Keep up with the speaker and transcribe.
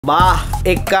बा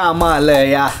एक काम आलं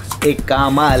या एक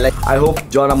काम आलं. आय होप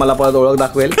जॉन आम्हाला परत ओळख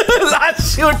दाखवेल. लास्ट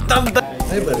शूट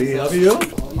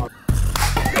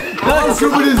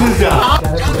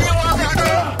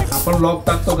आपण ब्लॉग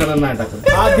टाकतो कारण नाही टाकत.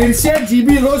 150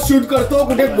 GB रोज शूट करतो.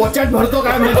 कुठे बोचाट भरतो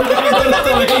काय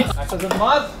माहिती.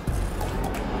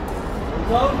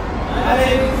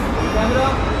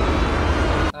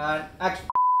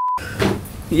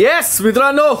 येस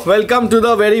मित्रांनो, welcome to the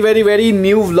very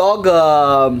new vlog.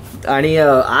 आणि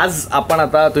आज आपण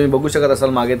आता तुम्ही बघू शकत असाल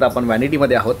मागे तर आपण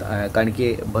व्हॅनिटीमध्ये आहोत, कारण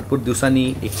की भरपूर दिवसांनी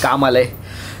एक काम आलं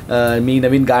आहे. मी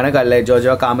नवीन गाणं काढलं आहे.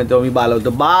 जेव्हा काम आहे तेव्हा मी बोलवतो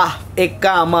बा एक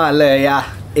काम आलं या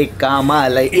एक काम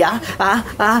आलंय या.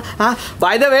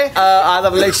 बाय द वे आज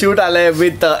आपलं एक शूट आलं आहे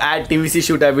विथ TVC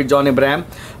शूट आहे विथ जॉन इब्राहिम.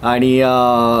 आणि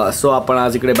सो आपण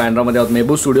आज इकडे बँड्रामध्ये आहोत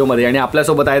मेहबूब स्टुडिओमध्ये. आणि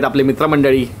आपल्यासोबत आहेत आपले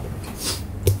मित्रमंडळी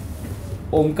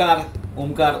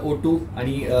ओमकार ओटू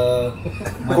आणि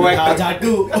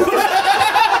जाटू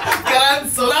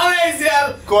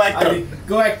को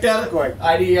ऍक्टर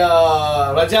आणि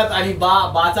रजत आणि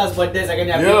बाचाच बर्थडे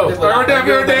सगळ्यांनी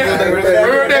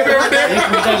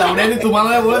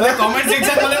तुम्हाला बोलत कॉमेंट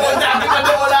सेक्शन मध्ये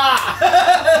बोला.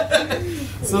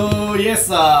 सो येस,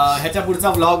 ह्याच्या पुढचा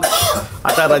व्लॉग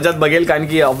आता रजत बघेल, कारण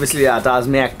की ऑब्व्हियसली आता आज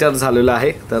मी ॲक्टर झालेलो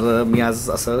आहे तर मी आज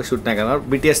असं शूट नाही करणार.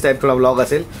 BTS टाईप थोडा व्लॉग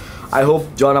असेल. आय होप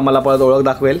जॉन आम्हाला परत ओळख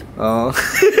दाखवेल.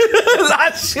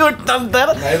 लास्ट शूट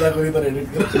नंतर नाही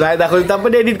दाखवली तर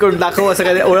आपण एडिट करून दाखवू. असं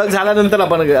काय ओळख झाल्यानंतर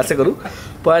आपण असं करू.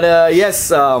 पण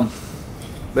yes,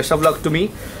 best of luck to me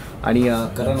आणि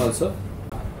करण ऑल्सो.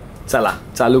 चला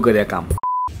चालू करूया काम.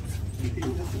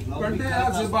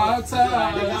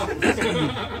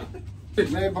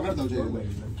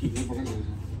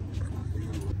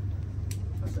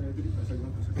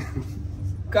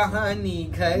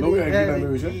 कहानी घर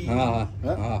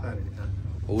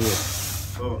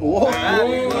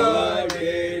Happy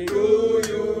birthday to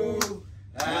you,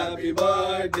 happy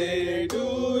birthday to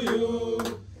you,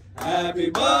 happy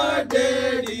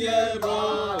birthday dear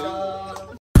Bala.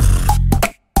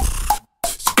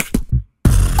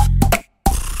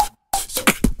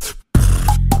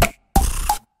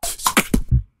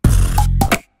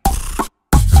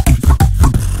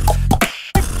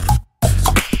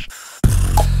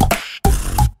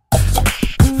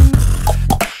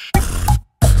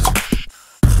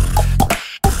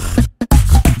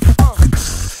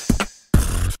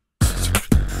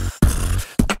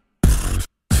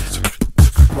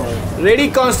 Ready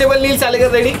constable Neel सालेकर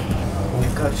ready.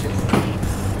 Omkar Shinde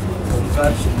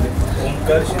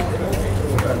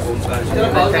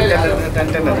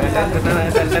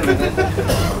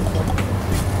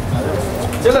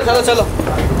चलो चलो चलो.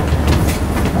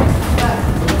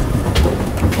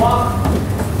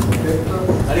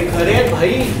 अरे खरे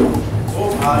भाई, ओ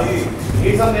भाई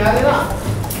ये सब मिळाले ना.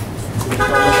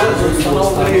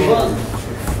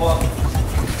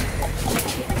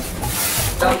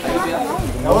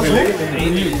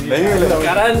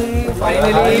 कारण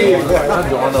फाइनली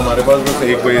जॉन हमारे पास बस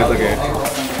 1 बजे तक है.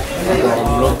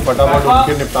 हम लोग फटाफट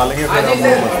उनके निपटा लेंगे फिर हम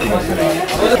लोग मस्ती करेंगे.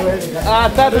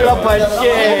 आता तुला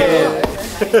पटके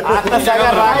आता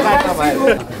सगळं राग काढला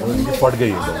बाहेर. फट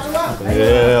गई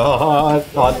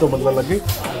हाथ तो मतलब लगी.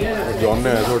 जॉन ने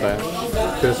ऐसा उठाया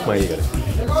फिर स्माइल करे.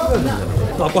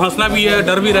 तो आपको हंसना भी है,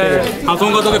 डर भी रहे.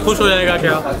 हंसूंगा तो खुश हो जाएगा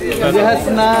क्या?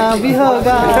 हंसना भी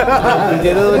होगा,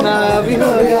 रोना भी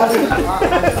होगा.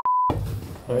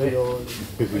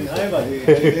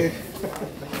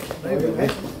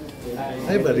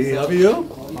 Hey buddy, how are you?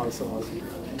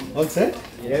 All set?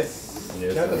 Yes.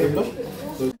 क्या कर रहे हो?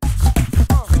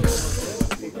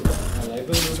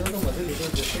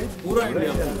 पूरा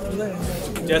इंडिया,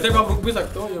 जैसे आप रुक भी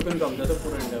सकते हो. यू कैन कम, जैसे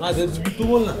पूरा इंडिया. हाँ जैसे तू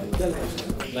बोलना.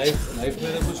 लाइफ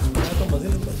में कुछ होना है तो मजे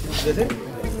लेते. जैसे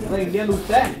पूरा इंडिया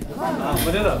लूटता है. हाँ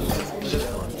मजेदार.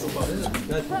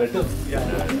 बेटर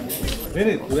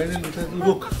नहीं पूरा इंडिया लूटता है तो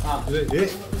रुक. ये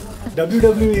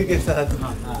WWE के साथ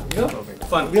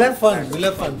फन. We'll have fun.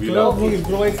 चलो हम लोग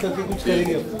इम्प्रोवाइज करके कुछ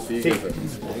करेंगे. ठीक है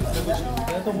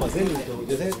तो मजे लेते हो.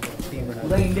 जैसे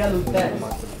पूरा इंडिया लूटता है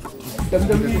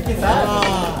WWE के साथ.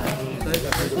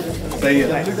 सही है.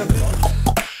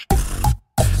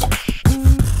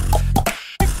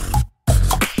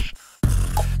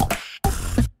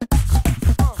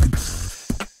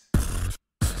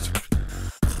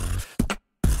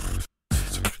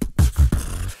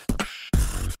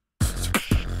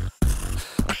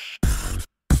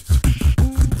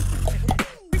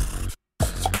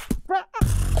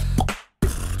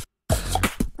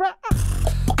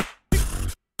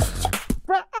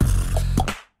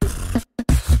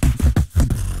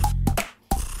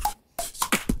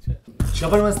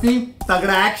 फाटाफट मस्ती,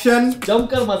 तगड़ा एक्शन,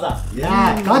 जमकर मजा.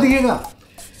 कहाँ दिखेगा?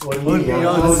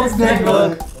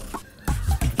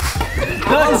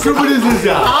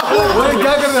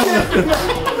 क्या कर रहा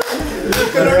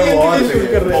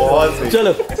है?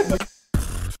 चलो.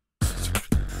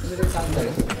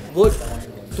 वो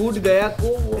टूट गया को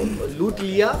लूट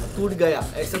लिया, टूट गया,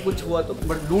 ऐसा कुछ हुआ तो.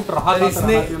 बट लूट रहा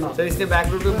सर इसने बैक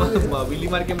रोड पे विली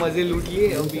मार के मजे लूट लिए.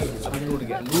 अभी टूट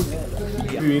गया, लूट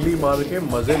लिया. विली मार के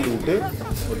मजे लूटे.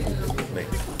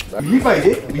 विली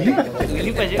पाहिजे,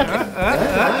 विली पाहिजे.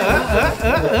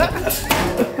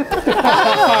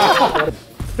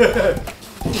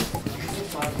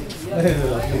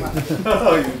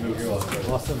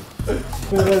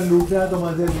 लूटा तो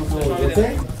मजे लूटो.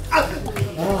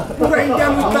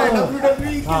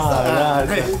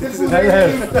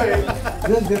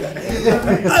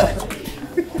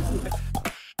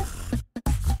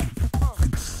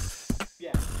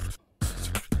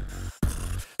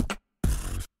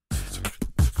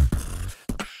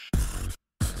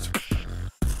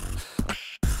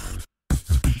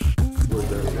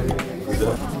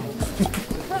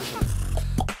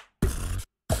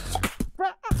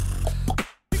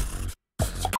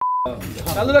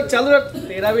 चालू रख,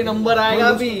 तेरा भी नंबर आएगा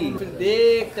अभी. फिर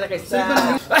देख तेरा कैसा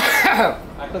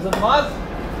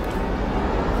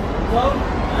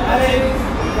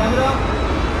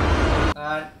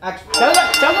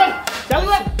चल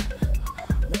रख.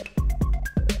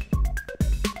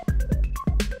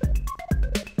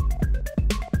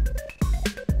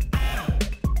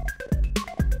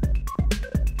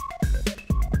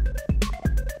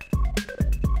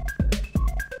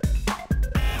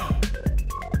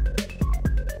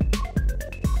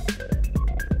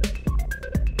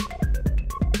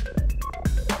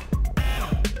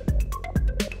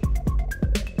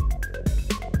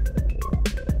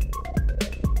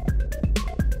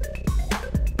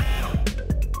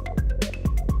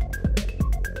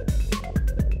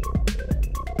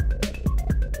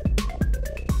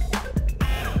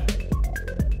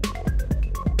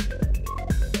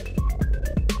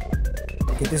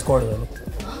 किती स्कॉट झालं?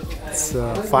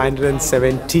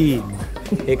 517.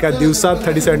 एका दिवसात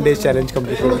 37 डेज चॅलेंज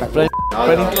कम्प्लीट करून टाकलं.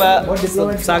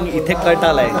 प्रणितला सांग इथे कट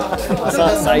आलाय, असा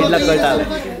साईडला कट आलाय.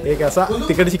 एक असा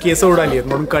तिकडची केस उडाली आहेत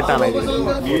म्हणून कट आलाय.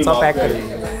 पुढचा पॅक करेल.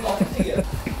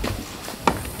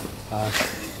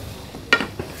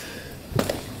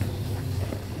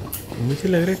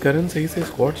 मुझे लग रहा है करण सही से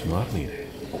स्क्वाट्स मार नहीं रहे.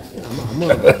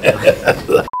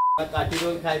 काठी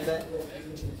रोल खायचा आहे.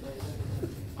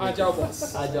 आ जाओ बॉस.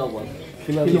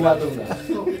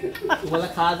 तुम्हाला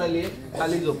खा झाली,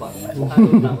 खाली झोपा.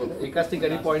 एकाच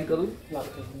ठिकाणी पॉइंट करून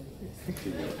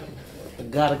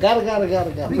गार गार गार गार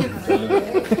गार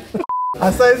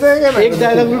असायचं आहे का? एक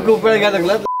डायलॉग मी खूप वेळ घ्यायला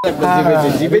लागला.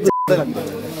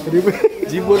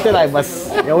 जी बोलते नाही बस,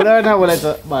 एवढा वेळ नाही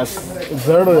बोलायचं बस.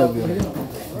 जड हो जाते.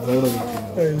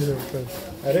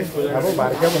 अरे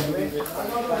बारक्या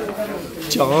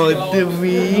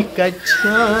चांदवी का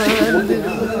चांद.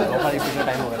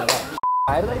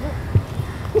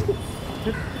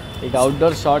 एक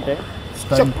आउटडोर शॉट आहे.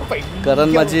 करण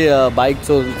माझी बाईक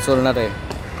चोरणार आहे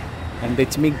आणि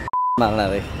त्याची मी मारणार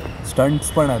आहे. स्टंट्स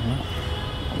पण आहेत ना?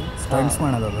 स्टंट्स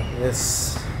पण आहेत आता. Yes,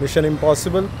 mission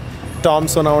impossible. Tom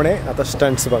Sonawane. आता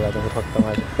स्टंट्स बघा तुम्ही फक्त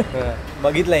माझे.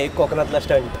 बघितलं एक कोकणातला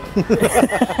स्टंट.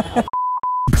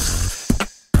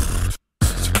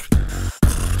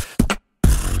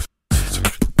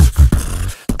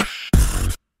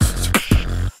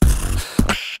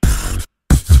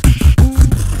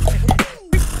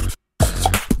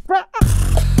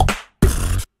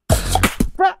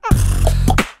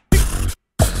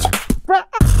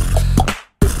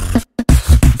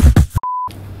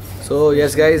 सो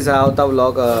येस गाईज, हा होता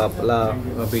व्लॉग आपला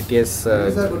BTS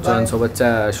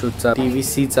जॉनसोबतच्या शूटचा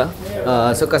TVCचा.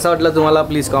 सो कसा वाटला तुम्हाला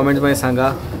प्लीज कॉमेंट्समध्ये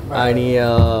सांगा. आणि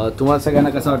तुम्हाला सगळ्यांना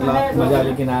कसा वाटला? मजा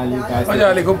आली की नाही आली? काय मजा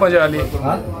आली, खूप मजा आली.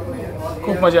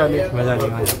 खूप मजा आली.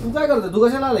 तू काय करतो? तू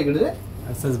कशाला आला इकडे?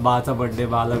 असंच बाचा बर्थडे,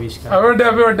 बाला विश कर. Happy birthday,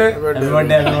 happy birthday, happy birthday.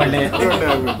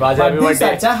 माझ्या हॅपी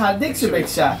बर्थडे. हार्दिक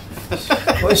शुभेच्छा.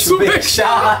 शुभेच्छा.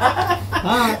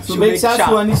 शुभेच्छा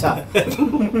सुहानिशा.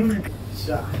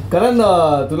 करण,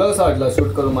 तुला कसं वाटलं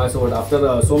शूट करून माझ्यासोबत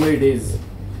after so many days?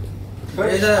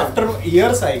 After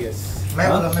years I guess.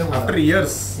 After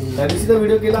years. त्या दिवशी तर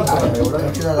व्हिडिओ केला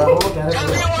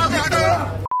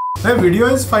नहीं, वीडियो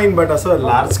इज फाइन बट असं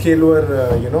लार्ज स्केलवर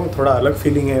यू नो थोडा अलग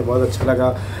फीलिंग है. बहुत अच्छा लगा.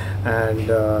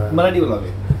 अँड मराठी ब्लॉग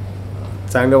आहे.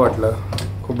 चांगलं वाटलं,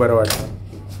 खूप बरं वाटलं.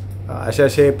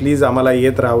 असे प्लीज आम्हाला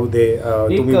येत राहू दे.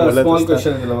 तुम्ही स्मॉल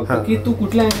क्वेश्चन बोलत की तू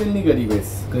कुठल्या अँगलनी गरीब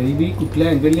आहेस? गरिबी कुठल्या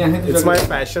अँगलनी आहे? इट्स माय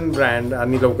फॅशन ब्रँड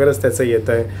आणि लवकरच त्याचं येत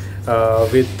आहे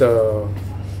विथ.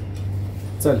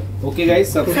 चल ओके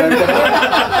गाईज,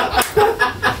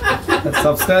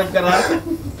 सबस्क्राईब करा,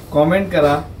 कॉमेंट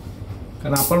करा,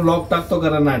 कारण आपण ब्लॉग टाकतो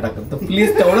करा नाही टाकत तर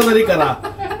प्लीज तेवढं तरी करा.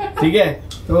 ठीक आहे?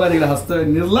 तो बघा तिकडे हसतोय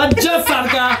निर्लज्ज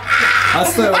सारखा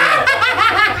हसतोय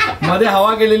मध्ये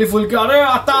हवा गेलेली फुलकी. अरे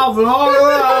आता ब्लॉग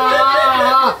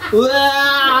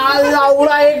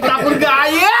एक टाकून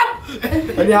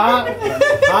आणि हा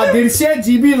 150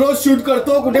 GB रोज शूट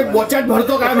करतो. कुठे बोचाट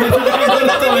भरतो काय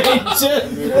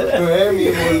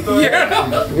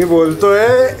मी बोलतोय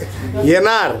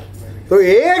येणार तो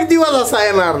एक दिवस असा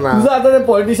येणार ना. तुझं आता ते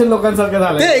पॉलिटिशियन लोकांसारखं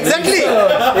झालं. ते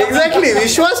एक्झॅक्टली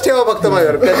विश्वास ठेवा फक्त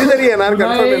माझ्यावर. कधीतरी येणार,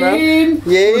 कन्फर्म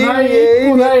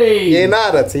येणार,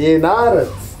 येणारच.